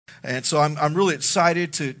And so I'm really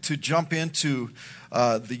excited to jump into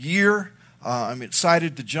the year. I'm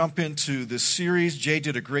excited to jump into this series. Jay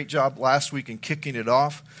did a great job last week in kicking it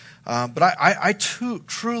off. But I too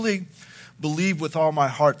truly believe with all my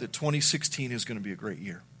heart that 2016 is going to be a great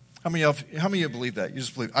year. How many of you believe that? You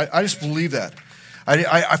just believe? I just believe that.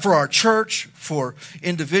 For our church, for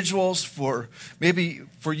individuals, for maybe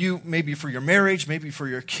for you, maybe for your marriage, maybe for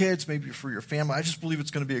your kids, maybe for your family. I just believe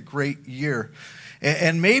it's going to be a great year.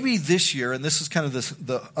 And maybe this year, and this is kind of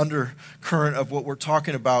the undercurrent of what we're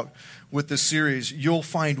talking about with this series, you'll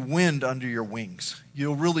find wind under your wings.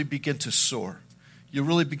 You'll really begin to soar. You'll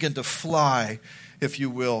really begin to fly, if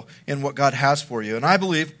you will, in what God has for you. And I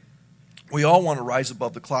believe we all want to rise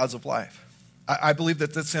above the clouds of life. I believe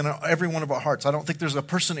that that's in every one of our hearts. I don't think there's a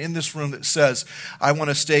person in this room that says, I want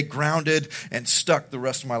to stay grounded and stuck the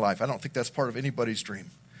rest of my life. I don't think that's part of anybody's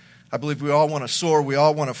dream. I believe we all want to soar, we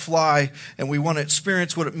all want to fly, and we want to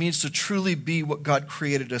experience what it means to truly be what God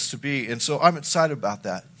created us to be. And so I'm excited about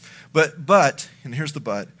that. But, and here's the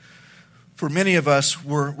but, for many of us,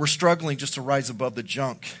 we're struggling just to rise above the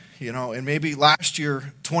junk. And maybe last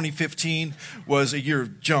year, 2015, was a year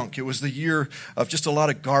of junk. It was the year of just a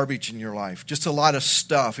lot of garbage in your life, just a lot of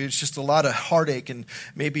stuff. It was just a lot of heartache and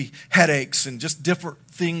maybe headaches and just different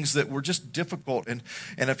things that were just difficult. And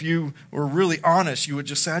if you were really honest, you would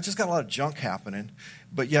just say, I just got a lot of junk happening.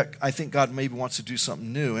 But yet, I think God maybe wants to do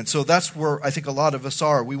something new. And so that's where I think a lot of us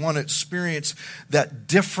are. We want to experience that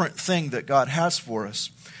different thing that God has for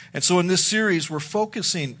us. And so in this series, we're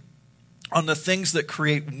focusing on the things that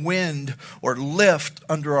create wind or lift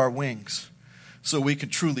under our wings so we can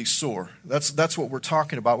truly soar. That's what we're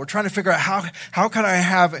talking about. We're trying to figure out how can I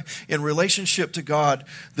have, in relationship to God,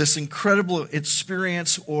 this incredible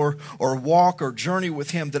experience or walk or journey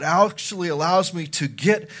with Him that actually allows me to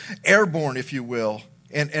get airborne, if you will,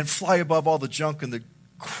 and fly above all the junk and the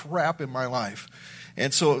crap in my life.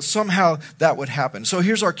 And so somehow that would happen. So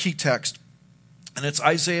here's our key text. And it's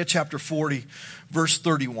Isaiah chapter 40, verse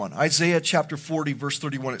 31. Isaiah chapter 40, verse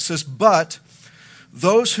 31. It says, but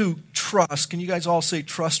those who trust, can you guys all say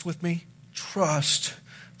trust with me? Trust.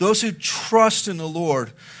 Those who trust in the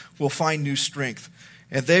Lord will find new strength.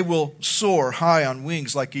 And they will soar high on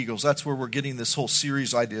wings like eagles. That's where we're getting this whole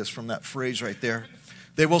series ideas from, that phrase right there.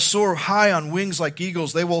 They will soar high on wings like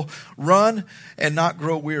eagles. They will run and not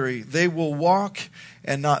grow weary. They will walk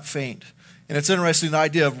and not faint. And it's interesting, the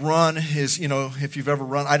idea of run is, if you've ever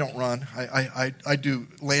run, I don't run. I do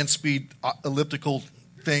land speed elliptical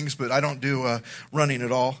things, but I don't do running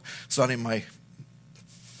at all. It's not in my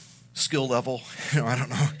skill level. I don't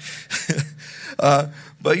know.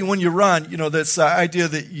 But when you run, this idea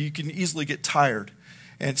that you can easily get tired.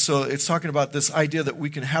 And so it's talking about this idea that we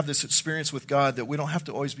can have this experience with God, that we don't have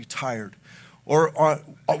to always be tired. Or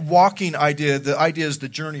a walking idea, the idea is the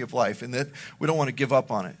journey of life, and that we don't want to give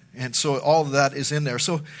up on it. And so all of that is in there.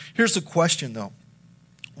 So here's the question, though.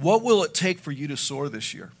 What will it take for you to soar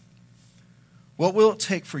this year? What will it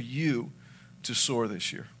take for you to soar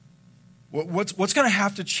this year? What's going to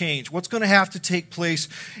have to change? What's going to have to take place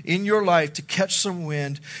in your life to catch some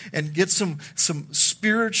wind and get some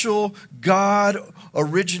spiritual,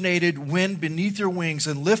 God-originated wind beneath your wings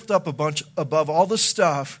and lift up a bunch above all the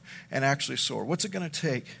stuff and actually soar? What's it going to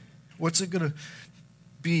take? What's it going to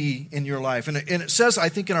be in your life? And it says, I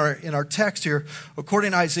think in our text here,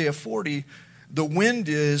 according to Isaiah 40, the wind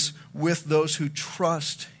is with those who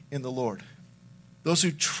trust in the Lord. Those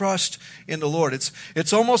who trust in the Lord.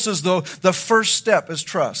 It's almost as though the first step is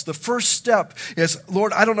trust. The first step is,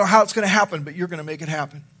 Lord, I don't know how it's going to happen, but you're going to make it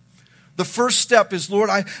happen. The first step is,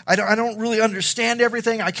 Lord, I don't really understand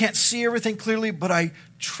everything. I can't see everything clearly, but I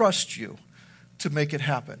trust you to make it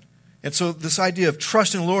happen. And so this idea of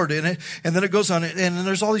trust in the Lord, and then it goes on, and then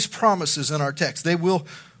there's all these promises in our text. They will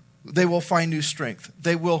find new strength.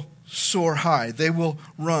 They will soar high. They will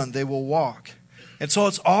run. They will walk. And so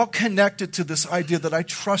it's all connected to this idea that I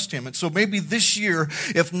trust Him. And so maybe this year,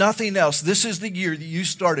 if nothing else, this is the year that you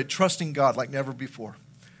started trusting God like never before.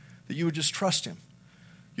 That you would just trust Him.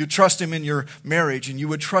 You would trust Him in your marriage, and you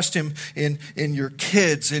would trust Him in your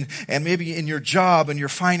kids, and maybe in your job and your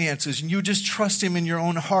finances. And you would just trust Him in your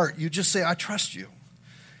own heart. You just say, I trust you.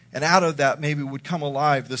 And out of that maybe would come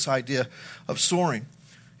alive this idea of soaring.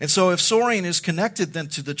 And so if soaring is connected then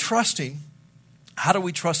to the trusting, how do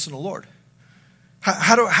we trust in the Lord?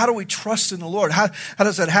 How do we trust in the Lord? How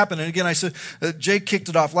does that happen? And again, I said, Jay kicked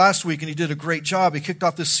it off last week, and he did a great job. He kicked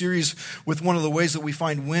off this series with one of the ways that we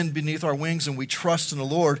find wind beneath our wings and we trust in the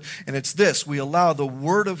Lord. And it's this: we allow the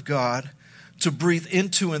Word of God to breathe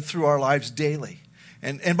into and through our lives daily.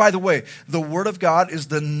 And by the way, the Word of God is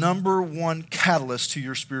the number one catalyst to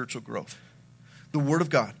your spiritual growth. The Word of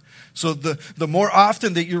God. So the more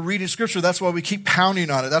often that you're reading Scripture, that's why we keep pounding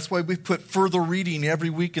on it. That's why we put further reading every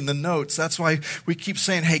week in the notes. That's why we keep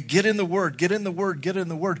saying, hey, get in the Word, get in the Word, get in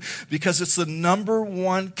the Word, because it's the number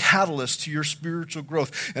one catalyst to your spiritual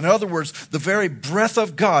growth. In other words, the very breath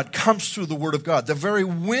of God comes through the Word of God. The very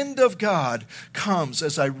wind of God comes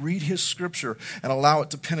as I read His Scripture and allow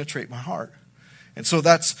it to penetrate my heart. And so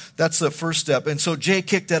that's the first step. And so Jay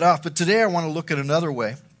kicked that off. But today I want to look at another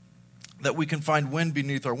way that we can find wind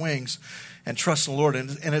beneath our wings and trust in the Lord.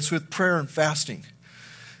 And it's with prayer and fasting.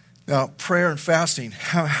 Now, prayer and fasting.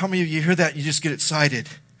 How many of you hear that and you just get excited?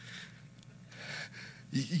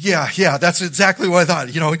 Yeah, that's exactly what I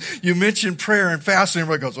thought. You know, you mentioned prayer and fasting,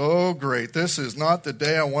 everybody goes, oh, great, this is not the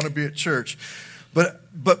day I want to be at church.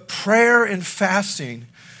 But prayer and fasting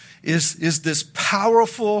is this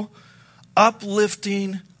powerful,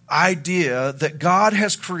 uplifting idea that God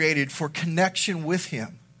has created for connection with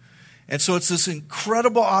Him. And so it's this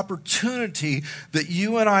incredible opportunity that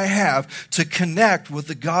you and I have to connect with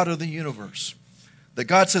the God of the universe. That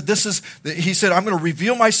God said, He said, I'm going to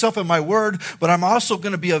reveal myself in my word, but I'm also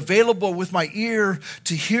going to be available with my ear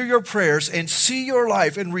to hear your prayers and see your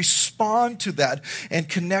life and respond to that and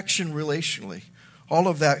connection relationally. All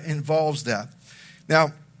of that involves that.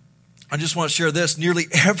 Now, I just want to share this. Nearly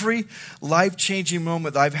every life-changing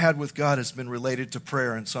moment that I've had with God has been related to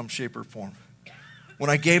prayer in some shape or form. When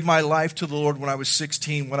I gave my life to the Lord when I was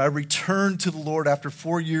 16, when I returned to the Lord after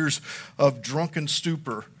 4 years of drunken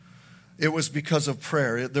stupor, it was because of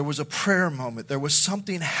prayer. There was a prayer moment. There was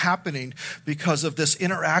something happening because of this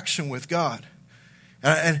interaction with God.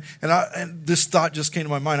 And this thought just came to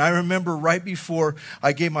my mind. I remember right before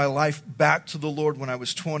I gave my life back to the Lord when I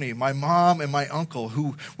was 20, my mom and my uncle,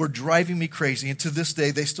 who were driving me crazy, and to this day,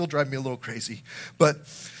 they still drive me a little crazy, but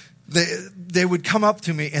they would come up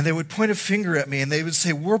to me and they would point a finger at me and they would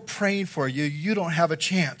say, we're praying for you. You don't have a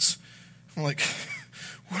chance. I'm like,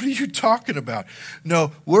 what are you talking about?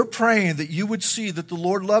 No, we're praying that you would see that the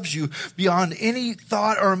Lord loves you beyond any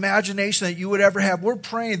thought or imagination that you would ever have. We're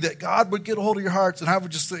praying that God would get a hold of your hearts. And I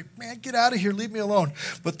would just say, man, get out of here. Leave me alone.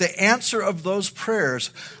 But the answer of those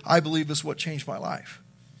prayers, I believe, is what changed my life.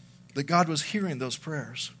 That God was hearing those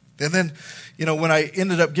prayers. And then, when I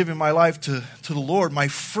ended up giving my life to the Lord, my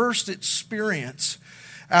first experience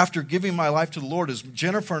after giving my life to the Lord is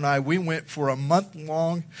Jennifer and I, we went for a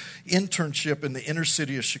month-long internship in the inner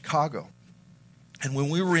city of Chicago. And when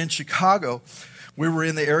we were in Chicago, we were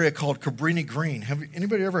in the area called Cabrini Green. Have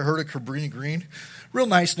anybody ever heard of Cabrini Green? Real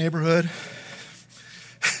nice neighborhood.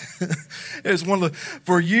 It was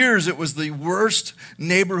for years, it was the worst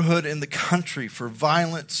neighborhood in the country for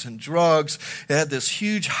violence and drugs. It had this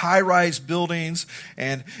huge high-rise buildings,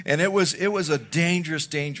 and it was a dangerous,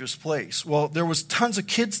 dangerous place. Well, there was tons of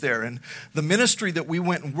kids there, and the ministry that we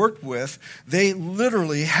went and worked with, they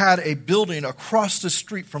literally had a building across the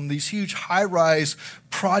street from these huge high-rise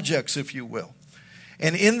projects, if you will.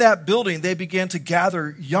 And in that building, they began to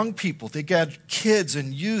gather young people. They gathered kids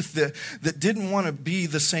and youth that didn't want to be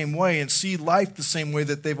the same way and see life the same way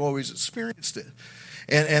that they've always experienced it.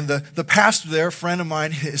 And the pastor there, a friend of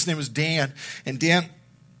mine, his name was Dan. And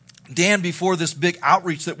Dan, before this big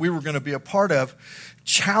outreach that we were going to be a part of,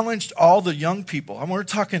 challenged all the young people. And we're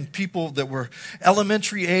talking people that were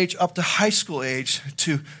elementary age up to high school age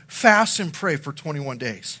to fast and pray for 21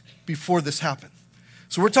 days before this happened.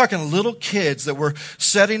 So we're talking little kids that were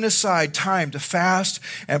setting aside time to fast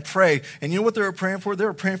and pray. And you know what they were praying for? They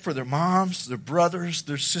were praying for their moms, their brothers,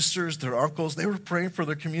 their sisters, their uncles. They were praying for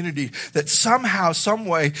their community, that somehow, some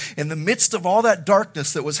way, in the midst of all that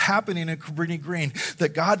darkness that was happening in Cabrini Green, that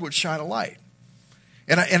God would shine a light.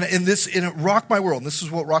 And it rocked my world. And this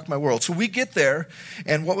is what rocked my world. So we get there,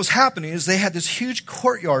 and what was happening is they had this huge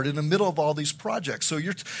courtyard in the middle of all these projects. So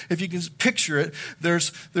if you can picture it,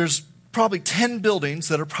 there's probably 10 buildings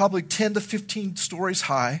that are probably 10 to 15 stories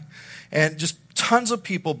high, and just tons of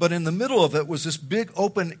people. But in the middle of it was this big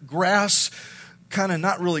open grass, kind of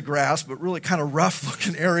not really grass, but really kind of rough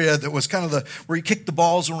looking area that was kind of where you kicked the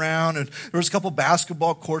balls around, and there was a couple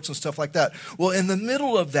basketball courts and stuff like that. Well, in the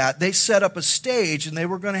middle of that, they set up a stage, and they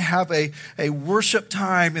were going to have a worship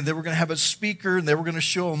time, and they were going to have a speaker, and they were going to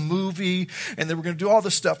show a movie, and they were going to do all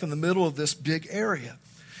this stuff in the middle of this big area.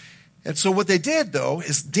 And so what they did, though,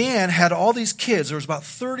 is Dan had all these kids. There was about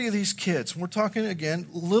 30 of these kids. We're talking, again,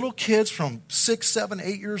 little kids from 6, 7,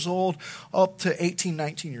 8 years old up to 18,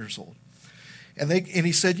 19 years old. And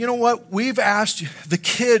he said, you know what? We've asked you, the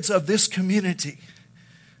kids of this community,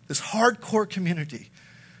 this hardcore community,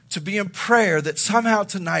 to be in prayer that somehow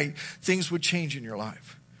tonight things would change in your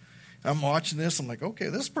life. And I'm watching this. I'm like, okay,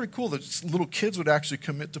 this is pretty cool that little kids would actually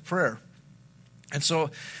commit to prayer. And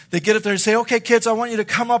so they get up there and say, okay, kids, I want you to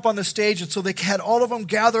come up on the stage. And so they had all of them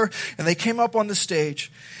gather, and they came up on the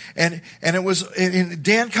stage. And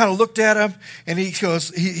Dan kind of looked at him, and he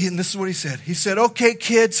goes, and this is what he said. He said, okay,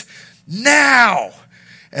 kids, now.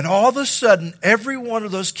 And all of a sudden, every one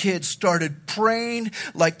of those kids started praying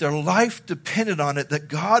like their life depended on it, that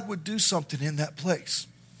God would do something in that place.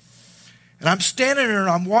 And I'm standing there and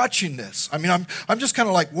I'm watching this. I mean, I'm just kind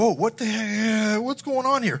of like, whoa, what the heck? What's going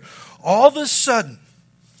on here? All of a sudden,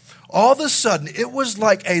 it was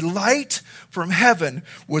like a light from heaven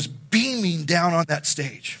was beaming down on that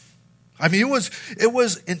stage. I mean, it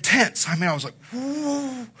was intense. I mean, I was like,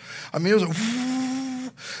 whoo. I mean, it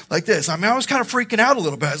was like this. I mean, I was kind of freaking out a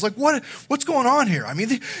little bit. I was like, what's going on here? I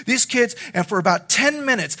mean, these kids, and for about 10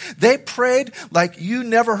 minutes, they prayed like you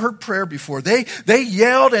never heard prayer before. They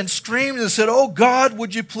yelled and screamed and said, oh God,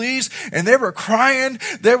 would you please? And they were crying.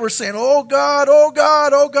 They were saying, oh God, oh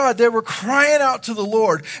God, oh God. They were crying out to the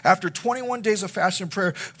Lord after 21 days of fasting and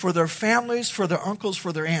prayer for their families, for their uncles,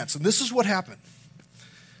 for their aunts. And this is what happened.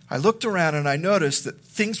 I looked around and I noticed that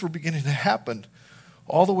things were beginning to happen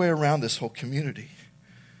all the way around this whole community.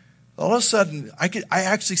 All of a sudden, I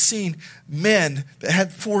actually seen men that had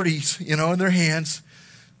 40s, in their hands,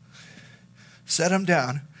 set them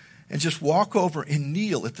down, and just walk over and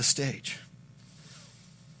kneel at the stage.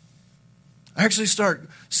 I actually start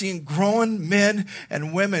seeing grown men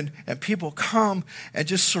and women and people come and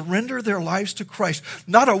just surrender their lives to Christ.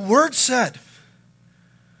 Not a word said.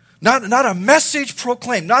 Not a message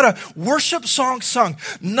proclaimed, not a worship song sung,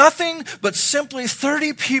 nothing but simply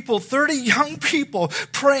 30 people, 30 young people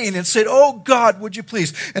praying and said, oh God, would you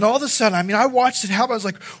please? And all of a sudden, I watched it happen. I was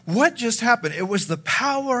like, what just happened? It was the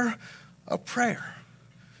power of prayer.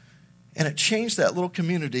 And it changed that little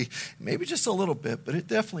community, maybe just a little bit, but it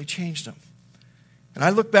definitely changed them. And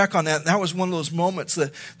I look back on that, and that was one of those moments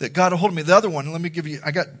that got a hold of me. The other one,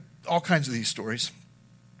 I got all kinds of these stories.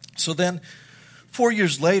 So then, 4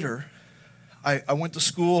 years later, I went to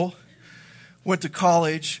school, went to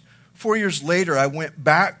college. 4 years later, I went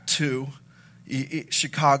back to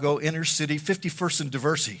Chicago, inner city, 51st and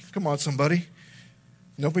Diversey. Come on, somebody.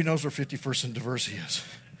 Nobody knows where 51st and Diversey is.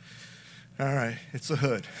 All right, it's the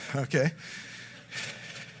hood, okay?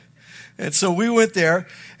 And so we went there,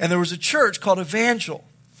 and there was a church called Evangel.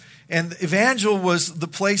 And Evangel was the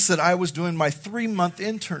place that I was doing my 3-month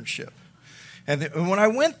internship. And when I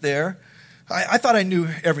went there, I thought I knew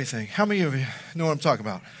everything. How many of you know what I'm talking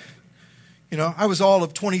about? I was all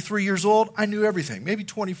of 23 years old. I knew everything. Maybe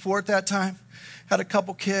 24 at that time. Had a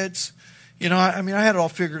couple kids. I had it all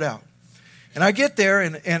figured out. And I get there,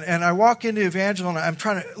 and I walk into Evangel, and I'm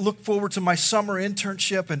trying to look forward to my summer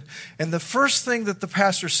internship. And the first thing that the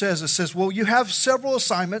pastor says, well, you have several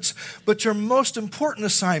assignments, but your most important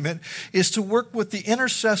assignment is to work with the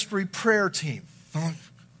intercessory prayer team. I'm like,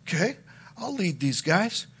 okay, I'll lead these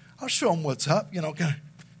guys. I'll show them what's up, kind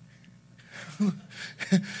of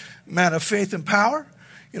man of faith and power.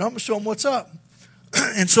 I'm going to show them what's up.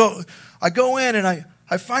 And so I go in and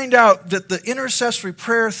I find out that the intercessory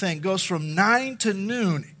prayer thing goes from 9 to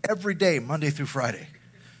noon every day, Monday through Friday.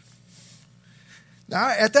 Now,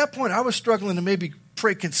 at that point, I was struggling to maybe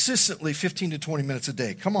pray consistently 15 to 20 minutes a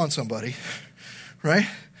day. Come on, somebody, right?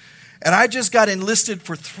 And I just got enlisted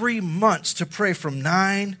for 3 months to pray from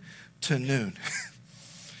 9 to noon.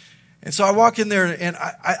 And so I walk in there, and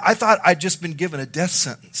I thought I'd just been given a death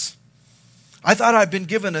sentence. I thought I'd been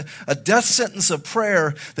given a death sentence of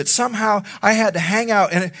prayer that somehow I had to hang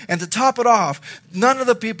out. And to top it off, none of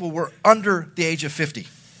the people were under the age of 50.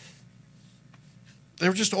 They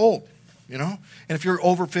were just old, And if you're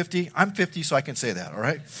over 50, I'm 50, so I can say that, all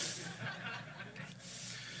right?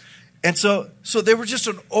 And so they were just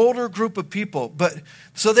an older group of people. But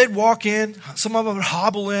so they'd walk in, some of them would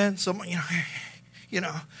hobble in, some,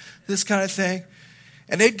 this kind of thing.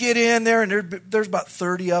 And they'd get in there, and there's about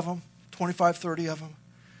 30 of them, 25, 30 of them.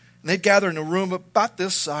 And they'd gather in a room about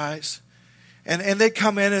this size. And they'd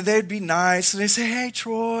come in, and they'd be nice. And they'd say, hey,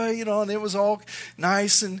 Troy, and it was all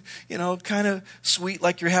nice and, kind of sweet,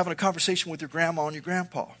 like you're having a conversation with your grandma and your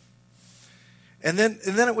grandpa. And then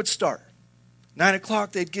it would start. 9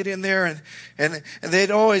 o'clock, they'd get in there, and they'd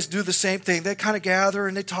always do the same thing. They'd kind of gather,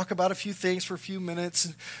 and they'd talk about a few things for a few minutes,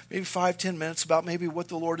 and maybe 5-10 minutes about maybe what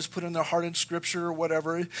the Lord has put in their heart in Scripture or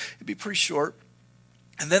whatever. It'd be pretty short.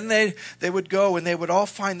 And then they would go, and they would all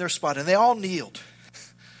find their spot, and they all kneeled.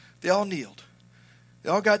 They all kneeled. They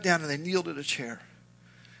all got down, and they kneeled at a chair.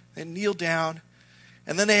 They kneeled down,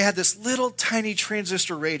 and then they had this little tiny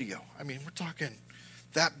transistor radio. We're talking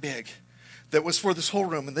that big. that was for this whole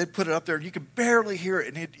room, and they'd put it up there, and you could barely hear it,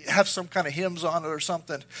 and it'd have some kind of hymns on it or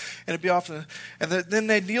something, and it'd be off, and then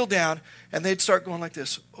they'd kneel down, and they'd start going like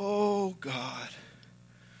this, oh, God,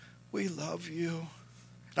 we love you.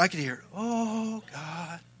 And I could hear, oh,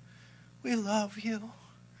 God, we love you.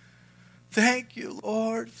 Thank you,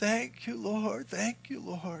 Lord. Thank you, Lord. Thank you,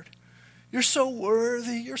 Lord. You're so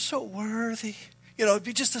worthy. You're so worthy. You know, it'd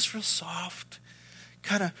be just this real soft,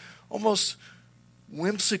 kind of almost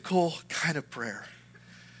whimsical kind of prayer.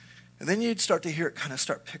 And then you'd start to hear it kind of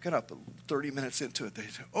start picking up 30 minutes into it. They'd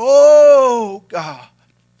say, oh, God,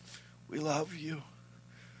 we love you.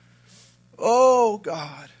 Oh,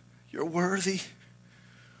 God, you're worthy.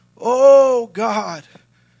 Oh, God,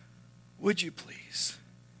 would you please?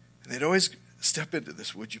 And they'd always step into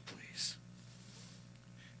this, would you please?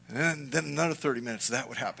 And then another 30 minutes, that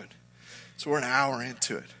would happen. So we're an hour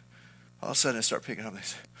into it. All of a sudden, I start picking up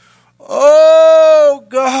this. Oh,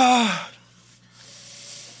 God.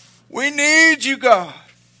 We need you, God.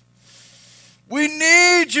 We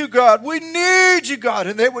need you, God. We need you, God.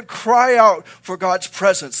 And they would cry out for God's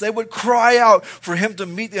presence. They would cry out for him to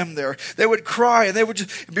meet them there. They would cry, and they would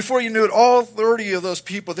just, before you knew it, all 30 of those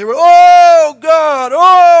people, they were, oh,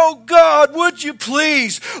 God, would you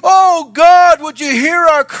please? Oh, God, would you hear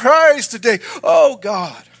our cries today? Oh,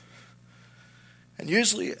 God. And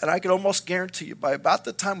usually, and I can almost guarantee you, by about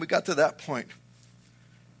the time we got to that point,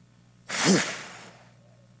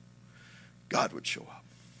 God would show up.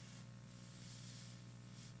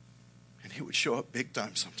 And he would show up big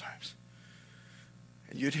time sometimes.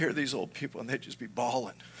 And you'd hear these old people, and they'd just be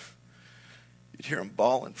bawling. You'd hear them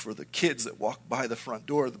bawling for the kids that walked by the front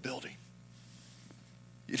door of the building.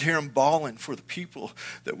 You'd hear them bawling for the people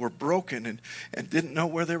that were broken and didn't know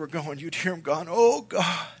where they were going. You'd hear them going, oh,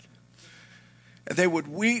 God. And they would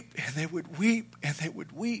weep, and they would weep, and they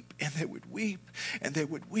would weep, and they would weep, and they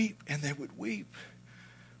would weep, and they would weep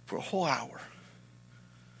for a whole hour.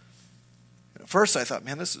 And at first I thought,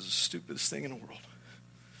 man, this is the stupidest thing in the world.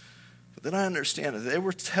 But then I understand that they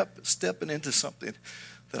were stepping into something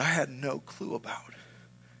that I had no clue about.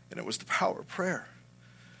 And it was the power of prayer.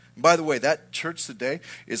 And by the way, that church today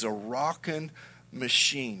is a rocking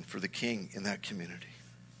machine for the King in that community.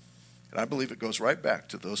 And I believe it goes right back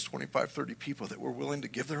to those 25, 30 people that were willing to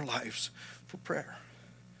give their lives for prayer.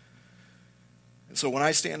 And so when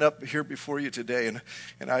I stand up here before you today,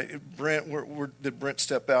 did Brent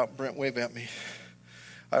step out? Brent wave at me.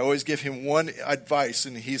 I always give him one advice,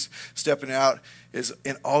 and he's stepping out, is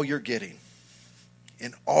in all you're getting,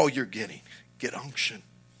 get unction.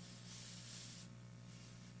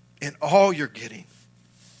 In all you're getting.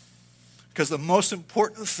 Because the most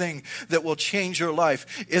important thing that will change your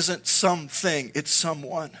life isn't something, it's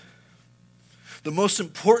someone. The most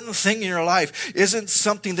important thing in your life isn't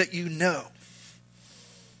something that you know.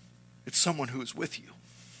 It's someone who is with you.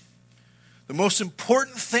 The most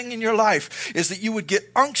important thing in your life is that you would get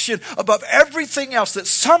unction above everything else, that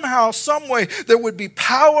somehow, some way, there would be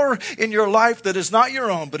power in your life that is not your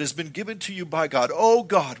own, but has been given to you by God. Oh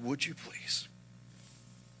God, would you please?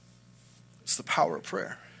 It's the power of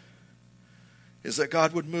prayer. Is that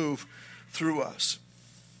God would move through us.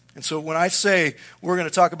 And so when I say we're going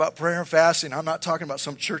to talk about prayer and fasting, I'm not talking about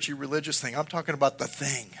some churchy religious thing. I'm talking about the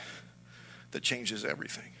thing that changes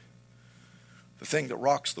everything. The thing that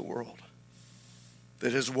rocks the world.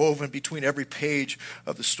 That is woven between every page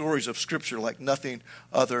of the stories of Scripture like nothing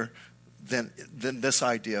other than this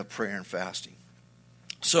idea of prayer and fasting.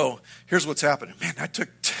 So here's what's happening. Man,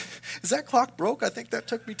 is that clock broke? I think that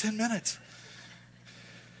took me 10 minutes.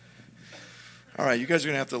 All right, you guys are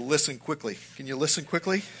going to have to listen quickly. Can you listen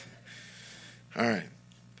quickly? All right.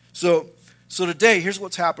 So today, here's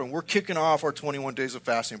what's happening. We're kicking off our 21 days of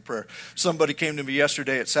fasting and prayer. Somebody came to me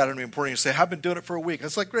yesterday at Saturday morning and said, I've been doing it for a week. I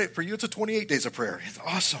was like, great. For you, it's a 28 days of prayer. It's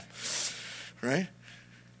awesome. Right?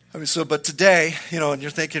 But today, and you're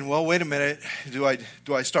thinking, well, wait a minute. Do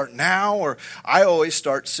I start now? Or I always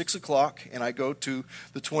start 6 o'clock, and I go to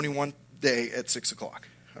the 21 day at 6 o'clock.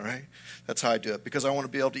 All right? That's how I do it, because I want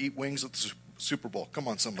to be able to eat wings at the Super Bowl. Come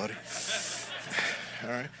on, somebody. All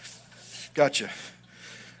right. Gotcha.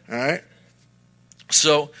 All right.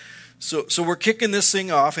 So we're kicking this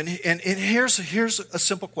thing off, and here's a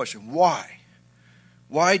simple question. Why?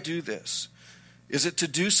 Why do this? Is it to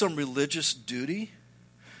do some religious duty?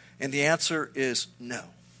 And the answer is no.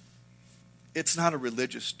 It's not a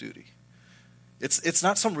religious duty. It's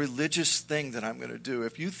not some religious thing that I'm going to do.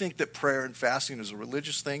 If you think that prayer and fasting is a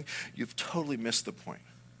religious thing, you've totally missed the point.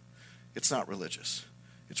 It's not religious.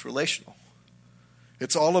 It's relational.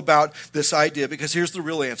 It's all about this idea, because here's the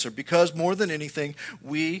real answer. Because more than anything,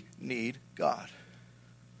 we need God.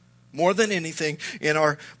 More than anything in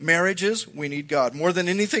our marriages, we need God. More than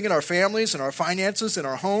anything in our families, in our finances, in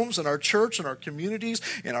our homes, in our church, in our communities,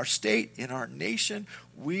 in our state, in our nation,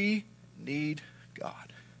 we need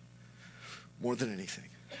God. More than anything.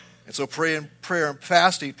 And so prayer and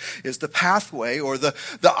fasting is the pathway or the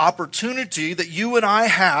opportunity that you and I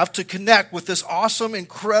have to connect with this awesome,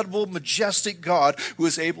 incredible, majestic God who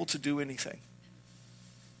is able to do anything.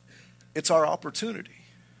 It's our opportunity.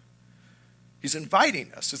 He's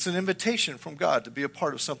inviting us. It's an invitation from God to be a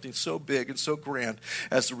part of something so big and so grand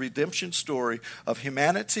as the redemption story of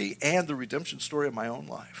humanity and the redemption story of my own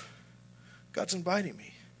life. God's inviting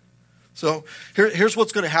me. So here's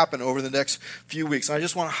what's going to happen over the next few weeks. And I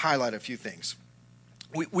just want to highlight a few things.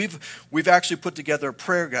 We've actually put together a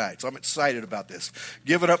prayer guide, so I'm excited about this.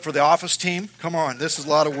 Give it up for the office team. Come on, this is a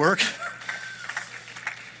lot of work.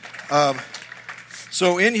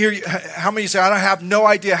 So in here, how many say, I have no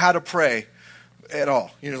idea how to pray at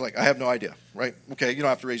all? You're like, I have no idea, right? Okay, you don't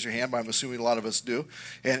have to raise your hand, but I'm assuming a lot of us do.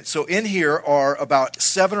 And so in here are about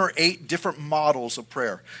 7 or 8 different models of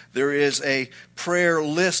prayer. There is a prayer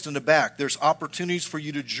list in the back. There's opportunities for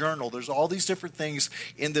you to journal. There's all these different things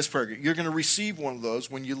in this prayer. You're going to receive one of those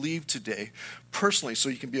when you leave today personally, so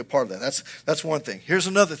you can be a part of that. That's one thing. Here's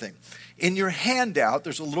another thing. In your handout,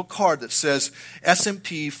 there's a little card that says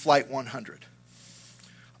S&P Flight 100.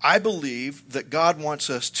 I believe that God wants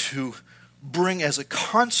us to bring as a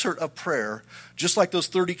concert of prayer, just like those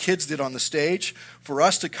 30 kids did on the stage, for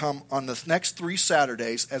us to come on the next 3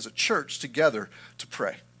 Saturdays as a church together to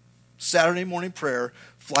pray. Saturday morning prayer,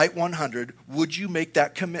 Flight 100. Would you make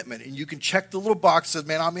that commitment? And you can check the little box that says,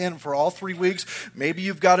 man, I'm in for all 3 weeks. Maybe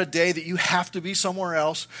you've got a day that you have to be somewhere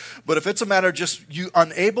else. But if it's a matter of just you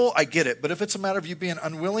unable, I get it. But if it's a matter of you being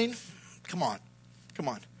unwilling, come on.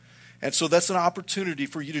 And so that's an opportunity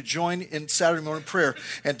for you to join in Saturday morning prayer.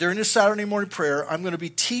 And during this Saturday morning prayer, I'm going to be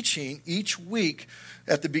teaching each week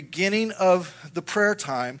at the beginning of the prayer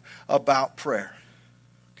time about prayer.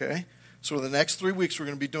 Okay? So the next 3 weeks, we're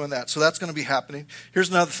going to be doing that. So that's going to be happening. Here's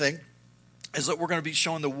another thing, is that we're going to be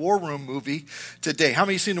showing the War Room movie today. How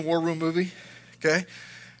many have seen the War Room movie? Okay?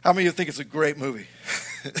 How many of you think it's a great movie?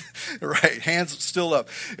 Right, hands still up.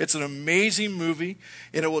 It's an amazing movie,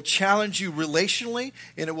 and it will challenge you relationally,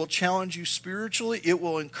 and it will challenge you spiritually. It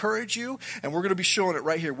will encourage you, and we're going to be showing it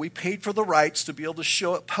right here. We paid for the rights to be able to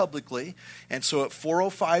show it publicly, and so at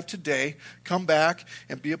 4:05 today, come back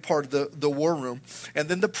and be a part of the War Room. And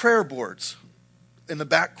then the prayer boards in the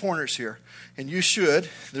back corners here. And you should,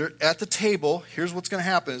 they're at the table. Here's what's going to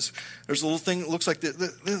happen is there's a little thing that looks like,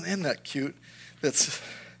 isn't that cute?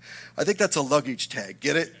 I think that's a luggage tag.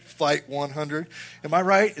 Get it? Flight 100. Am I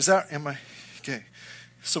right? Okay.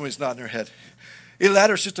 Somebody's nodding their head. Either that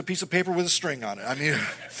or it's just a piece of paper with a string on it. I mean,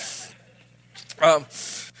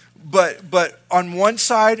 but on one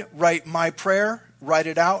side, write my prayer, write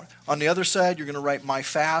it out. On the other side, you're going to write my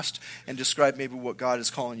fast and describe maybe what God is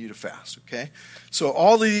calling you to fast, okay? So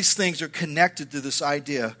all of these things are connected to this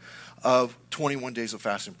idea of 21 days of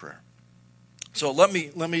fasting prayer. So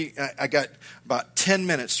I got about 10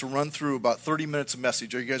 minutes to run through about 30 minutes of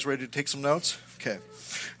message. Are you guys ready to take some notes? Okay.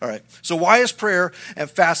 All right. So why is prayer and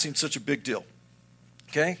fasting such a big deal?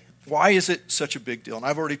 Okay. Why is it such a big deal? And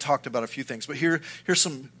I've already talked about a few things, but here's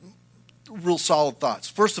some real solid thoughts.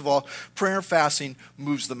 First of all, prayer and fasting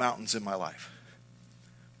moves the mountains in my life.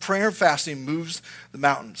 Prayer and fasting moves the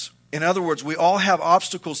mountains. In other words, we all have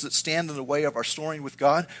obstacles that stand in the way of our soaring with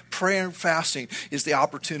God. Prayer and fasting is the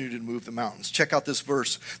opportunity to move the mountains. Check out this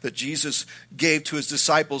verse that Jesus gave to his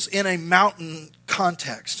disciples in a mountain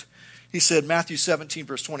context. He said, Matthew 17,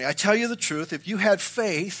 verse 20, I tell you the truth, if you had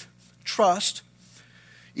faith, trust,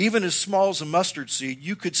 even as small as a mustard seed,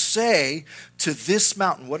 you could say to this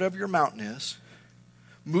mountain, whatever your mountain is,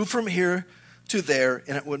 move from here to there,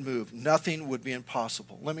 and it would move. Nothing would be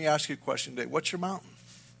impossible. Let me ask you a question today. What's your mountain?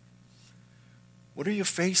 What are you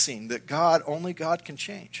facing that only God can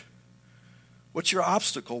change? What's your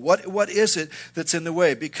obstacle? What is it that's in the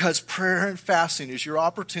way? Because prayer and fasting is your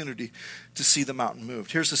opportunity to see the mountain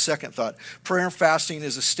moved. Here's the second thought. Prayer and fasting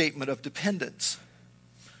is a statement of dependence,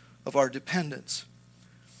 of our dependence.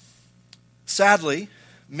 Sadly,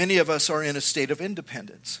 many of us are in a state of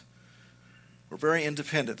independence. We're very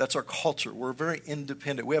independent. That's our culture. We're very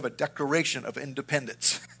independent. We have a declaration of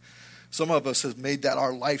independence. Some of us have made that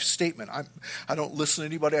our life statement. I don't listen to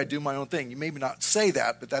anybody. I do my own thing. You may not say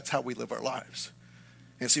that, but that's how we live our lives.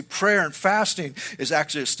 And see, prayer and fasting is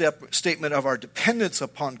actually a statement of our dependence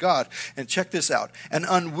upon God. And check this out. An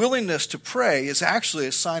unwillingness to pray is actually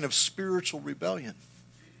a sign of spiritual rebellion.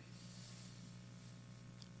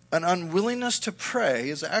 An unwillingness to pray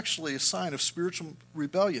is actually a sign of spiritual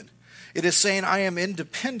rebellion. It is saying I am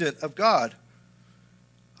independent of God.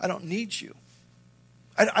 I don't need you.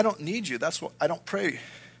 I don't need you. That's what I don't pray.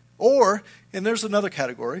 Or, and there's another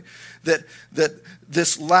category, that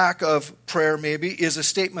this lack of prayer maybe is a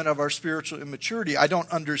statement of our spiritual immaturity. I don't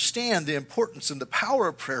understand the importance and the power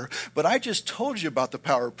of prayer, but I just told you about the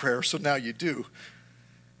power of prayer, so now you do.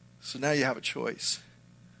 So now you have a choice.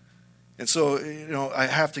 And so, I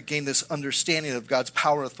have to gain this understanding of God's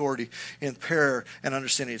power and authority in prayer and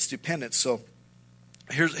understanding its dependence. So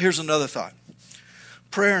here's another thought.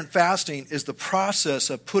 Prayer and fasting is the process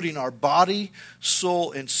of putting our body,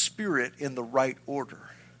 soul, and spirit in the right order.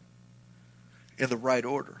 In the right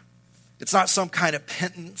order. It's not some kind of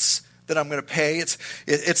penance that I'm going to pay.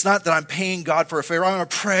 It's not that I'm paying God for a favor. I'm going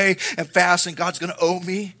to pray and fast and God's going to owe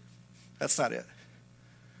me. That's not it.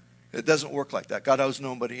 It doesn't work like that. God owes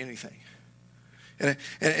nobody anything. And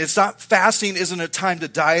it's not, fasting isn't a time to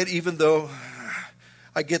diet, even though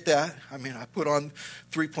I get that. I mean, I put on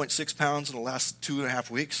 3.6 pounds in the last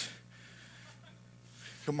 2.5 weeks.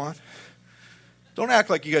 Come on. Don't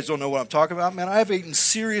act like you guys don't know what I'm talking about. Man, I've eaten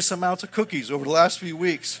serious amounts of cookies over the last few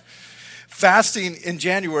weeks. Fasting in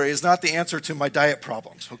January is not the answer to my diet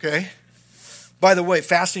problems, okay? By the way,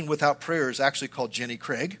 fasting without prayer is actually called Jenny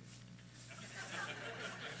Craig.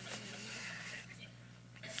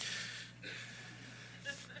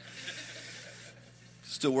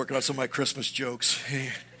 Still working on some of my Christmas jokes.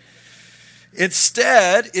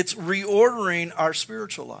 Instead, it's reordering our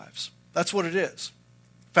spiritual lives. That's what it is.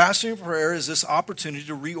 Fasting and prayer is this opportunity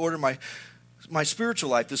to reorder my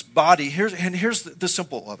spiritual life, this body. Here's the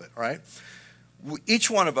simple of it, right?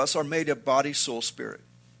 Each one of us are made of body, soul, spirit.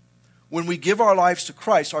 When we give our lives to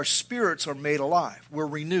Christ, our spirits are made alive. We're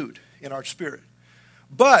renewed in our spirit.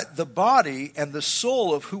 But the body and the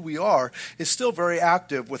soul of who we are is still very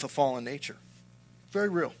active with a fallen nature. Very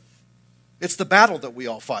real. It's the battle that we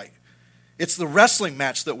all fight. It's the wrestling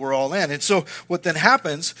match that we're all in. And so what then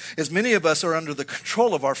happens is many of us are under the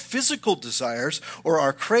control of our physical desires or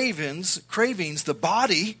our cravings, the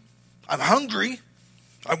body. I'm hungry.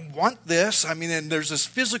 I want this. And there's this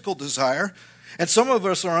physical desire. And some of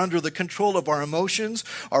us are under the control of our emotions,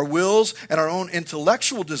 our wills, and our own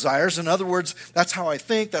intellectual desires. In other words, that's how I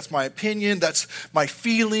think. That's my opinion. That's my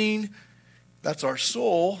feeling. That's our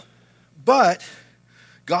soul. But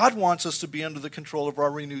God wants us to be under the control of our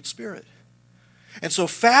renewed spirit. And so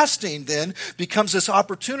fasting then becomes this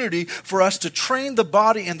opportunity for us to train the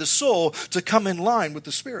body and the soul to come in line with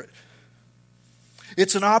the spirit.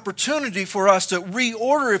 It's an opportunity for us to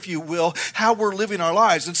reorder, if you will, how we're living our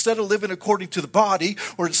lives. Instead of living according to the body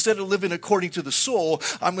or instead of living according to the soul,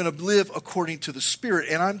 I'm going to live according to the spirit.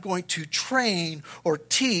 And I'm going to train or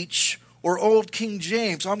teach, or old King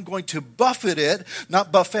James, I'm going to buffet it,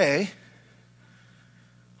 not buffet.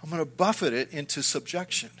 I'm going to buffet it into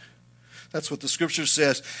subjection. That's what the scripture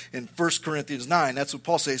says in 1 Corinthians 9. That's what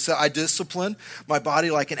Paul says. He said, I discipline my body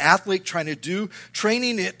like an athlete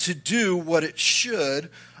training it to do what it should.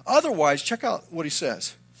 Otherwise, check out what he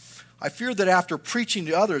says. I fear that after preaching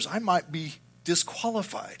to others, I might be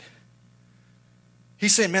disqualified.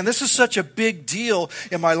 He's saying, man, this is such a big deal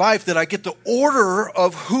in my life that I get the order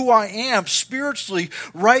of who I am spiritually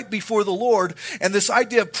right before the Lord. And this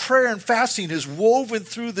idea of prayer and fasting is woven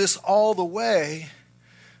through this all the way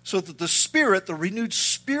so that the spirit, the renewed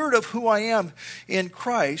spirit of who I am in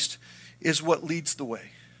Christ is what leads the way.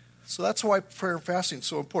 So that's why prayer and fasting is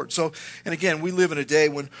so important. So, and again, we live in a day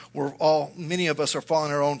when many of us are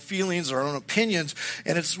following our own feelings, our own opinions,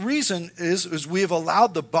 and its reason is we have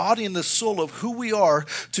allowed the body and the soul of who we are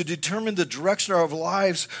to determine the direction of our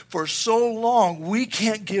lives for so long, we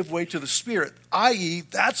can't give way to the Spirit, i.e.,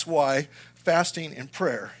 that's why fasting and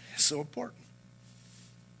prayer is so important.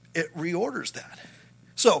 It reorders that.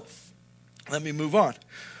 So, let me move on.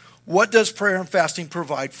 What does prayer and fasting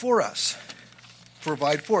provide for us?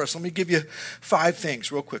 Let me give you 5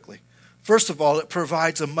 things real quickly. First of all, it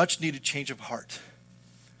provides a much-needed change of heart.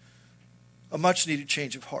 A much-needed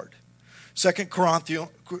change of heart. 2 Corinthians,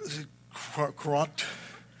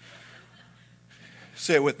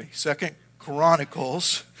 say it with me. 2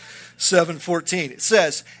 Chronicles 7:14. It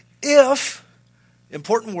says, if,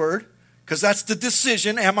 important word, because that's the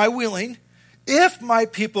decision, am I willing? If my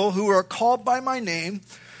people who are called by my name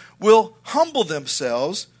will humble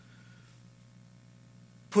themselves,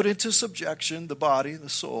 put into subjection the body and the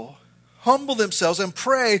soul, humble themselves and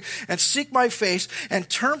pray and seek my face and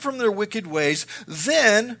turn from their wicked ways,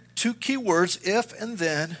 then, 2 key words, if and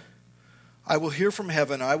then, I will hear from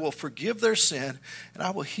heaven, I will forgive their sin, and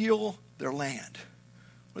I will heal their land.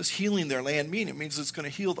 What does healing their land mean? It means it's going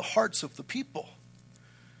to heal the hearts of the people.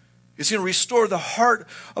 It's going to restore the heart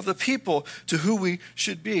of the people to who we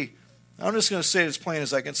should be. I'm just going to say it as plain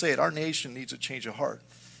as I can say it. Our nation needs a change of heart.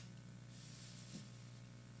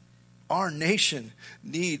 Our nation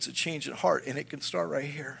needs a change of heart, and it can start right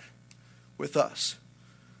here with us.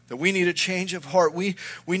 That we need a change of heart. We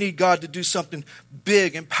need God to do something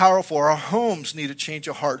big and powerful. Our homes need a change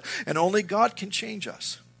of heart, and only God can change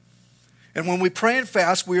us. And when we pray and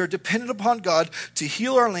fast, we are dependent upon God to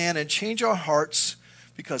heal our land and change our hearts,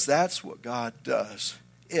 because that's what God does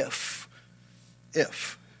if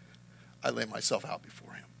I lay myself out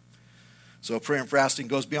before him. So prayer and fasting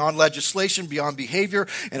goes beyond legislation, beyond behavior,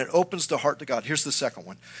 and it opens the heart to God. Here's the second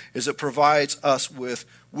one, is it provides us with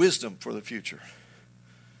wisdom for the future.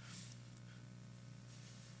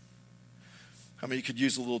 How many could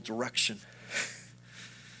use a little direction,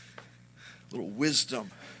 a little wisdom,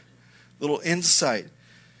 a little insight?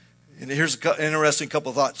 And here's an interesting couple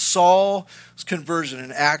of thoughts. Saul's conversion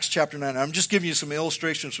in Acts chapter 9. I'm just giving you some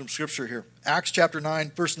illustrations from Scripture here. Acts chapter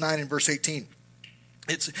 9, verse 9 and verse 18.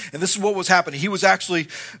 And this is what was happening. He was actually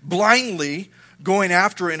blindly going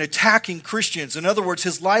after and attacking Christians. In other words,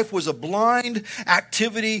 his life was a blind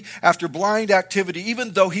activity after blind activity,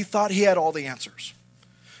 even though he thought he had all the answers.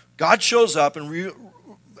 God shows up and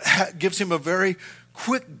gives him a very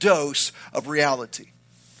quick dose of reality.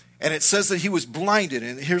 And it says that he was blinded.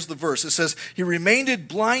 And here's the verse. It says, he remained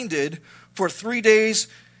blinded for 3 days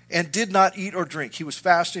and did not eat or drink. He was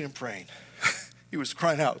fasting and praying. He was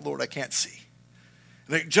crying out, Lord, I can't see.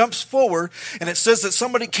 And it jumps forward, and it says that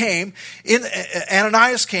somebody came,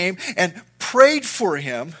 Ananias came and prayed for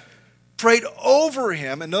him, prayed over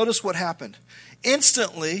him, and notice what happened.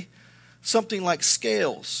 Instantly, something like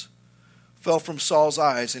scales fell from Saul's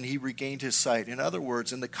eyes, and he regained his sight. In other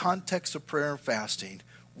words, in the context of prayer and fasting,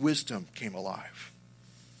 wisdom came alive.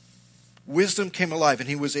 Wisdom came alive, and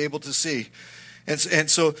he was able to see. And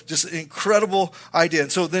so just an incredible idea.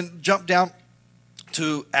 And so then jump down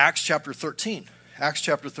to Acts chapter 13. Acts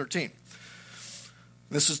chapter 13.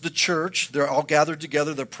 This is the church. They're all gathered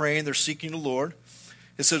together. They're praying. They're seeking the Lord.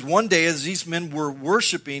 It says, one day as these men were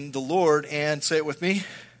worshiping the Lord and, say it with me,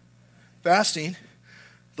 fasting,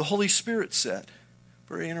 the Holy Spirit said,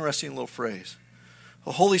 very interesting little phrase.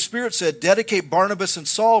 The Holy Spirit said, dedicate Barnabas and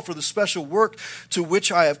Saul for the special work to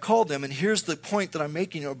which I have called them. And here's the point that I'm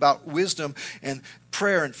making about wisdom and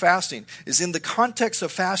prayer and fasting, is in the context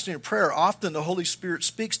of fasting and prayer, often the Holy Spirit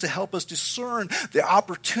speaks to help us discern the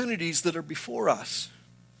opportunities that are before us.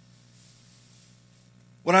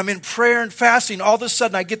 When I'm in prayer and fasting, all of a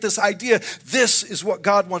sudden I get this idea, this is what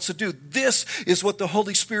God wants to do. This is what the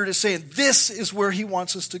Holy Spirit is saying. This is where he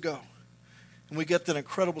wants us to go. And we get that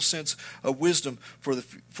incredible sense of wisdom for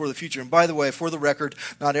the future. And by the way, for the record,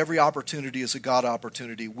 not every opportunity is a God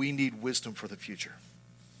opportunity. We need wisdom for the future.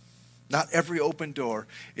 Not every open door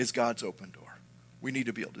is God's open door. We need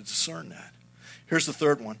to be able to discern that. Here's the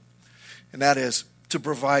third one, and that is to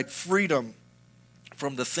provide freedom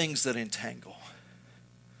from the things that entangle.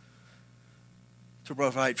 To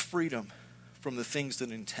provide freedom from the things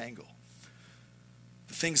that entangle.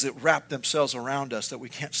 The things that wrap themselves around us that we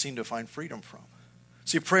can't seem to find freedom from.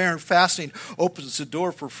 See, prayer and fasting opens the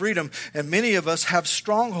door for freedom, and many of us have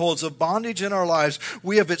strongholds of bondage in our lives.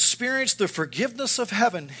 We have experienced the forgiveness of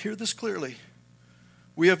heaven. Hear this clearly.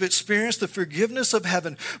 We have experienced the forgiveness of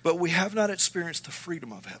heaven, but we have not experienced the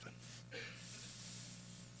freedom of heaven.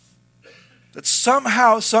 That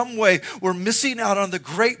somehow, some way, we're missing out on the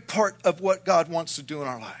great part of what God wants to do in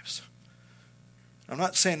our lives. I'm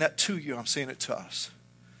not saying that to you, I'm saying it to us.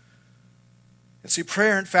 And see,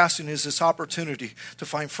 prayer and fasting is this opportunity to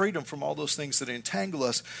find freedom from all those things that entangle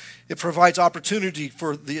us. It provides opportunity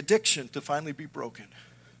for the addiction to finally be broken.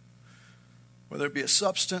 Whether it be a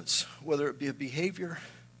substance, whether it be a behavior,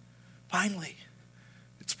 finally,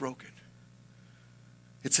 it's broken.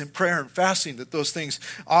 It's in prayer and fasting that those things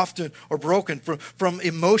often are broken. From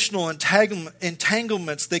emotional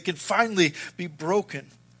entanglements, they can finally be broken.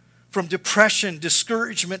 From depression,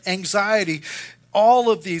 discouragement, anxiety,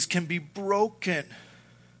 all of these can be broken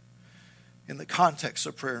in the context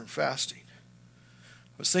of prayer and fasting.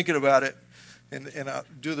 I was thinking about it, and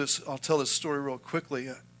I'll tell this story real quickly.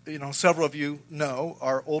 Several of you know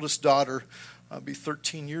our oldest daughter, be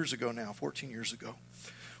 13 years ago now, 14 years ago,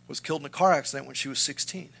 was killed in a car accident when she was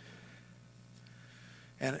 16.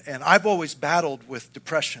 And I've always battled with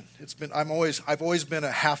depression. I've always been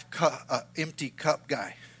a empty cup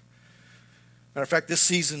guy. Matter of fact, this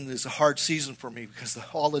season is a hard season for me because the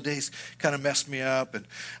holidays kind of messed me up, and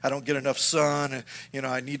I don't get enough sun. And,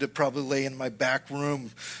 I need to probably lay in my back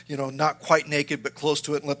room, not quite naked, but close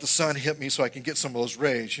to it, and let the sun hit me so I can get some of those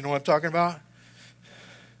rays. You know what I'm talking about?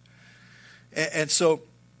 And so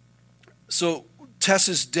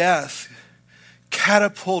Tessa's death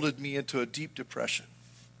catapulted me into a deep depression.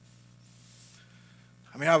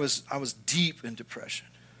 I mean, I was deep in depression.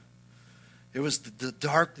 It was the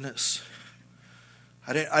darkness.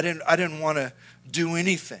 I didn't want to do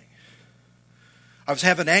anything. I was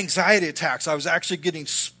having anxiety attacks. I was actually getting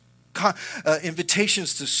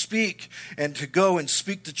invitations to speak and to go and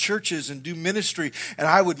speak to churches and do ministry. And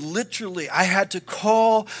I had to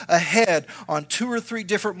call ahead on 2 or 3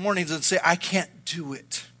 different mornings and say, I can't do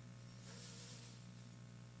it.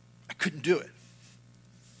 I couldn't do it.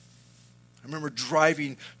 I remember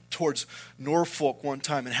driving towards Norfolk one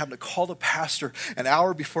time and having to call the pastor an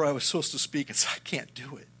hour before I was supposed to speak and say, I can't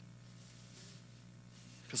do it.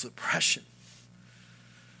 Because of depression.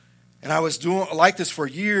 And I was doing like this for a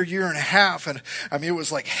year and a half. And I mean, it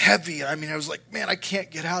was like heavy. I mean, I was like, man, I can't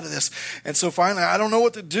get out of this. And so finally, I don't know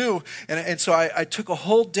what to do. And so I took a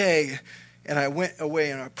whole day and I went away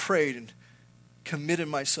and I prayed and committed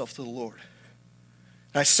myself to the Lord.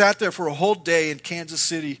 And I sat there for a whole day in Kansas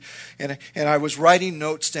City, and I was writing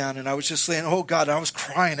notes down, and I was just saying, "Oh God," I was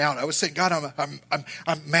crying out. I was saying, "God,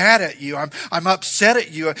 I'm mad at you. I'm upset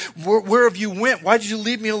at you. Where have you went? Why did you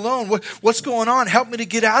leave me alone? What's going on? Help me to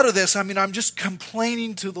get out of this." I mean, I'm just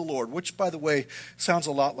complaining to the Lord, which, by the way, sounds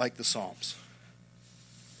a lot like the Psalms,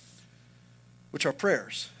 which are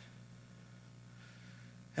prayers.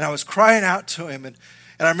 And I was crying out to Him, and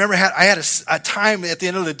I remember I had a time at the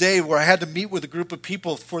end of the day where I had to meet with a group of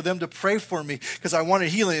people for them to pray for me because I wanted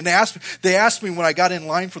healing. And they asked me when I got in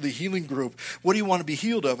line for the healing group, what do you want to be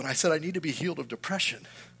healed of? And I said, I need to be healed of depression.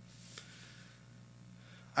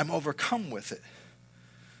 I'm overcome with it.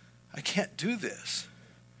 I can't do this.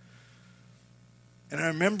 And I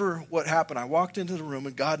remember what happened. I walked into the room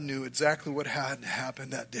and God knew exactly what had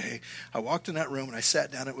happened that day. I walked in that room and I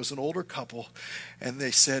sat down. It was an older couple and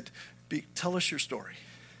they said, tell us your story.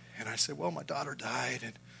 And I said, well, my daughter died,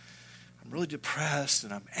 and I'm really depressed,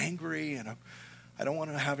 and I'm angry, and I don't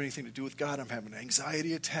want to have anything to do with God. I'm having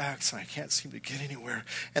anxiety attacks, and I can't seem to get anywhere.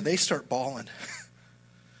 And they start bawling.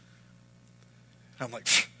 And I'm like,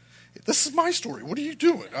 this is my story. What are you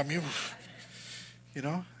doing? I mean,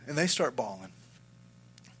 and they start bawling.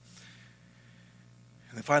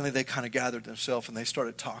 And then finally they kind of gathered themselves, and they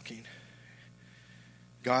started talking.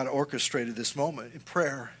 God orchestrated this moment in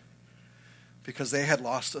prayer, because they had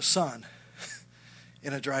lost a son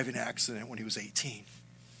in a driving accident when he was 18.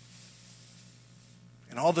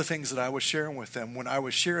 And all the things that I was sharing with them, when I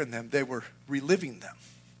was sharing them, they were reliving them.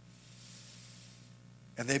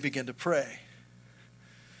 And they began to pray.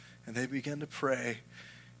 And they began to pray.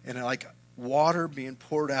 And like water being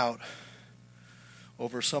poured out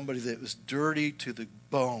over somebody that was dirty to the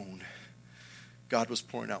bone, God was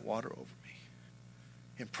pouring out water over me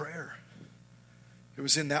in prayer. It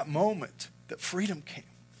was in that moment that freedom came.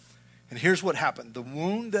 And here's what happened. The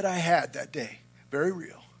wound that I had that day, very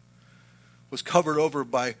real, was covered over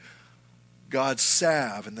by God's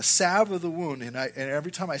salve. And the salve of the wound, and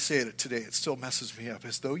every time I say it today, it still messes me up.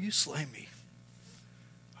 As though you slay me,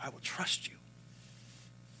 I will trust you.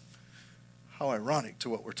 How ironic to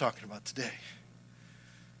what we're talking about today.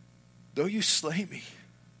 Though you slay me,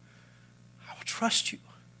 I will trust you.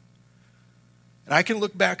 And I can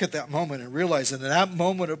look back at that moment and realize that in that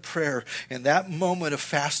moment of prayer, in that moment of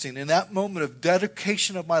fasting, in that moment of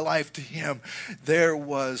dedication of my life to Him, there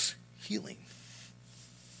was healing.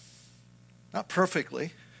 Not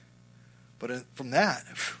perfectly, but from that,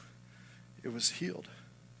 it was healed.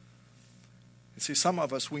 And see, some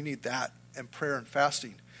of us, we need that, and prayer and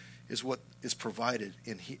fasting is what is provided,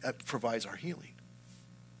 provides our healing.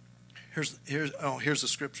 Here's the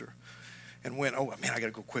scripture. And when, I got to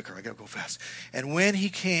go quicker. I got to go fast. And when he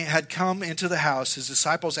had come into the house, his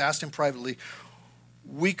disciples asked him privately,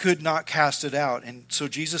 we could not cast it out. And so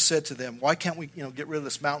Jesus said to them, why can't we, get rid of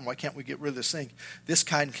this mountain? Why can't we get rid of this thing? This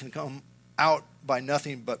kind can come out by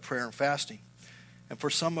nothing but prayer and fasting. And for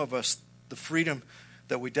some of us, the freedom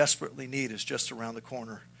that we desperately need is just around the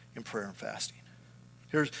corner in prayer and fasting.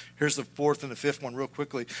 Here's the fourth and the fifth one real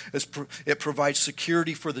quickly. It provides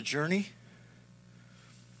security for the journey.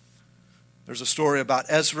 There's a story about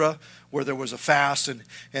Ezra where there was a fast and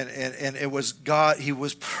it was God. He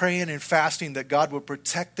was praying and fasting that God would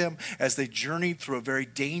protect them as they journeyed through a very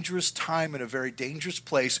dangerous time in a very dangerous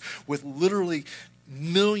place with literally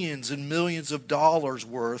millions and millions of dollars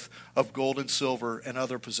worth of gold and silver and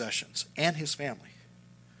other possessions, and his family.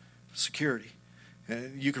 Security.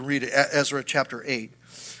 And you can read it, Ezra chapter 8.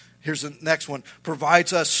 Here's the next one.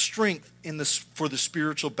 Provides us strength for the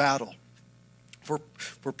spiritual battle.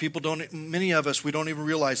 For people many of us, we don't even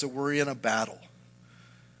realize that we're in a battle.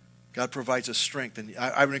 God provides us strength. And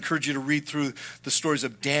I would encourage you to read through the stories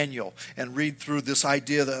of Daniel and read through this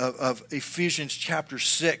idea of Ephesians chapter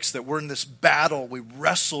 6, that we're in this battle. We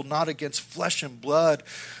wrestle not against flesh and blood,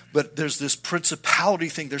 but there's this principality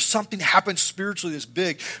thing. There's something happens spiritually that's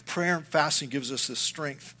big. Prayer and fasting gives us this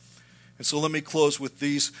strength. And so let me close with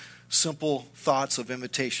these simple thoughts of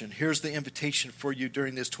invitation. Here's the invitation for you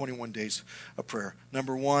during this 21 days of prayer.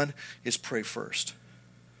 Number one is pray first.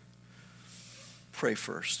 Pray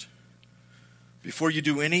first. Before you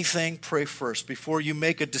do anything, pray first. Before you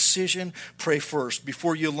make a decision, pray first.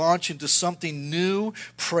 Before you launch into something new,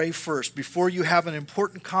 pray first. Before you have an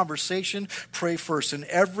important conversation, pray first. In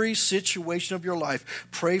every situation of your life,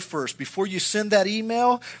 pray first. Before you send that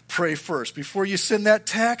email, pray first. Before you send that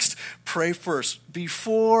text, pray first.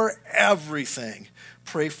 Before everything,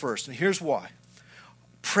 pray first. And here's why.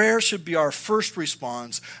 Prayer should be our first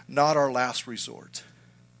response, not our last resort.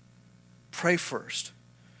 Pray first.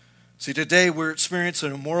 See, today we're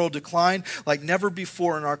experiencing a moral decline like never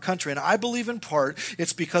before in our country. And I believe in part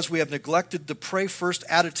it's because we have neglected the pray first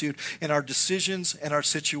attitude in our decisions and our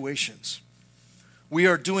situations. We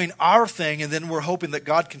are doing our thing and then we're hoping that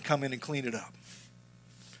God can come in and clean it up.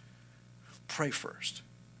 Pray first.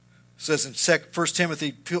 It says in 1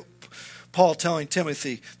 Timothy, Paul telling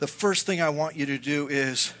Timothy, the first thing I want you to do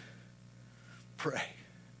is pray.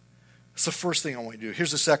 It's the first thing I want you to do.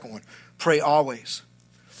 Here's the second one. Pray always.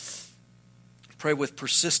 Pray with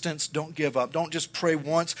persistence. Don't give up. Don't just pray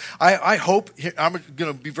once. I hope, I'm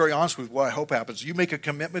going to be very honest with what I hope happens. You make a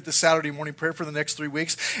commitment to Saturday morning prayer for the next 3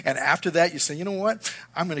 weeks, and after that you say, you know what?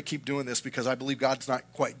 I'm going to keep doing this because I believe God's not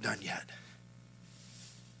quite done yet.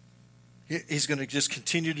 He's going to just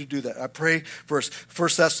continue to do that. I pray for 1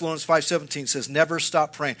 Thessalonians 5:17 says, never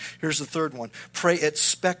stop praying. Here's the third one. Pray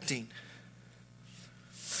expecting.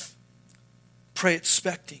 Pray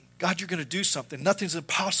expecting. God, you're going to do something. Nothing's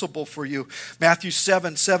impossible for you. Matthew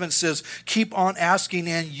 7:7 says, keep on asking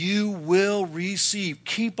and you will receive.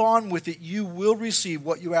 Keep on with it. You will receive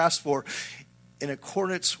what you ask for in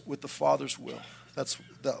accordance with the Father's will. That's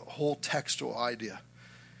the whole textual idea.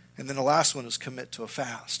 And then the last one is commit to a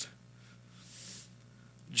fast.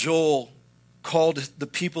 Joel called the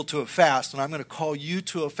people to a fast, and I'm going to call you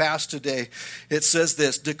to a fast today. It says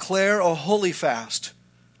this, declare a holy fast.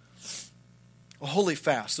 A holy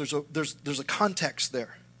fast. There's a context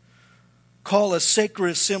there. Call a sacred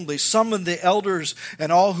assembly. Summon the elders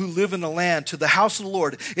and all who live in the land to the house of the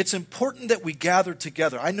Lord. It's important that we gather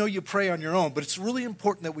together. I know you pray on your own, but it's really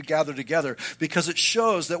important that we gather together because it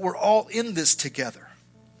shows that we're all in this together.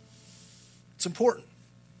 It's important.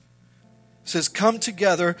 It says, come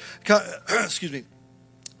together,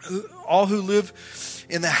 all who live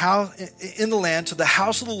in the land to the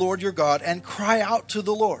house of the Lord your God and cry out to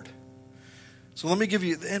the Lord. So let me give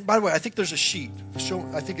you, and by the way, I think there's a sheet.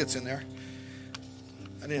 I think it's in there.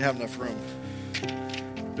 I didn't have enough room.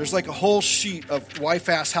 There's like a whole sheet of why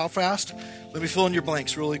fast, how fast. Let me fill in your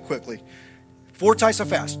blanks really quickly. 4 types of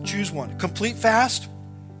fast. Choose one. Complete fast.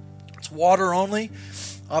 It's water only.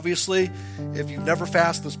 Obviously, if you've never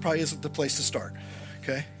fasted, this probably isn't the place to start.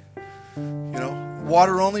 Okay? You know,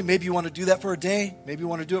 water only. Maybe you want to do that for a day. Maybe you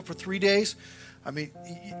want to do it for 3 days. I mean,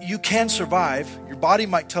 you can survive. Your body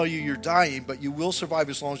might tell you you're dying, but you will survive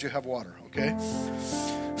as long as you have water, okay?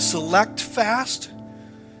 Select fast.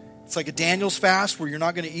 It's like a Daniel's fast where you're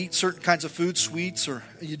not going to eat certain kinds of food, sweets, or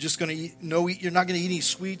you're just going to you're not going to eat any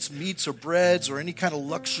sweets, meats, or breads, or any kind of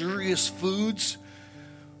luxurious foods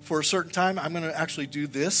for a certain time. I'm going to actually do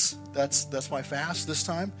this. That's my fast this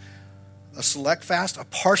time. A select fast, a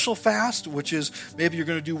partial fast, which is maybe you're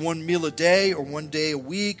going to do 1 meal a day or 1 day a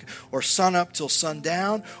week or sun up till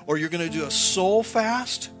sundown, or you're going to do a soul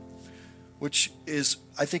fast, which is,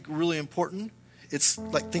 I think, really important. It's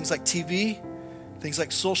like things like TV, things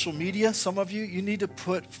like social media. Some of you need to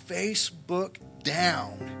put Facebook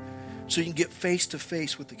down so you can get face to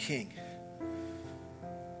face with the King.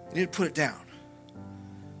 You need to put it down.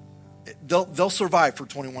 They'll survive for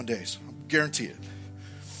 21 days. I guarantee it.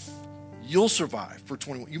 You'll survive for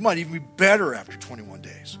 21. You might even be better after 21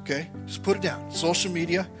 days, okay? Just put it down. Social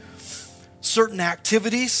media, certain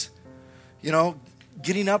activities,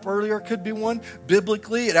 getting up earlier could be one.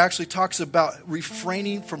 Biblically, it actually talks about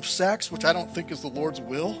refraining from sex, which I don't think is the Lord's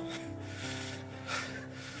will.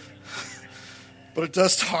 But it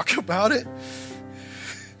does talk about it.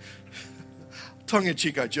 Tongue in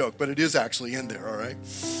cheek, I joke, but it is actually in there, all right?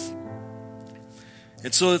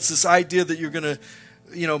 And so it's this idea that you're going to,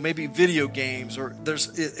 maybe video games, or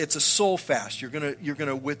it's a soul fast. You're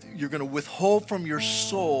gonna withhold from your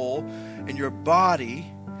soul and your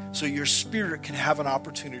body so your spirit can have an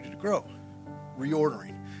opportunity to grow.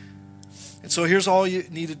 Reordering. And so here's all you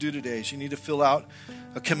need to do today is you need to fill out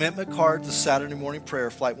a commitment card to Saturday morning prayer,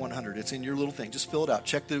 Flight 100. It's in your little thing. Just fill it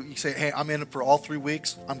out. You say, hey, I'm in it for all 3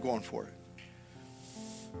 weeks. I'm going for it.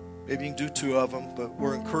 Maybe you can do 2 of them, but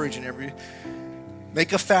we're encouraging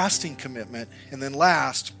make a fasting commitment. And then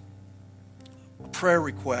last, a prayer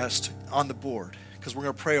request on the board, because we're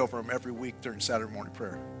going to pray over them every week during Saturday morning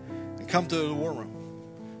prayer. And come to the war room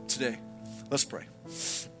today. Let's pray.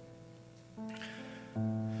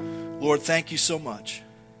 Lord, thank you so much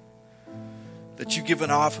that you've given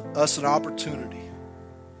us an opportunity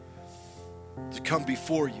to come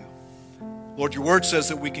before you. Lord, your word says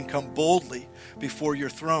that we can come boldly before your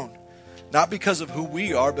throne, not because of who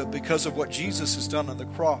we are, but because of what Jesus has done on the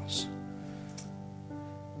cross.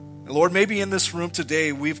 And Lord, maybe in this room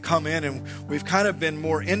today, we've come in and we've kind of been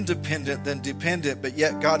more independent than dependent, but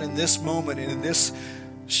yet, God, in this moment and in this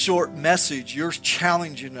short message, you're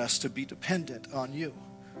challenging us to be dependent on you,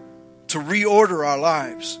 to reorder our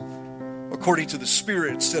lives according to the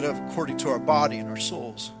Spirit instead of according to our body and our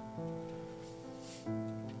souls.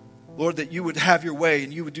 Lord, that you would have your way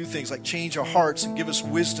and you would do things like change our hearts and give us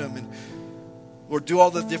wisdom and, Lord, do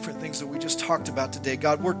all the different things that we just talked about today.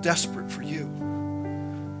 God, we're desperate for you.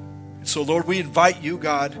 And so, Lord, we invite you,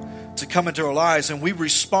 God, to come into our lives, and we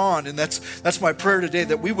respond. And that's my prayer today,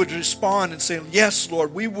 that we would respond and say, yes,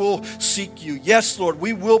 Lord, we will seek you. Yes, Lord,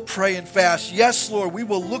 we will pray and fast. Yes, Lord, we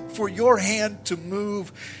will look for your hand to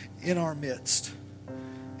move in our midst,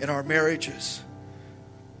 in our marriages,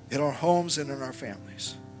 in our homes, and in our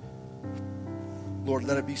families. Lord,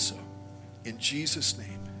 let it be so. In Jesus'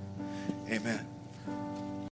 name, amen.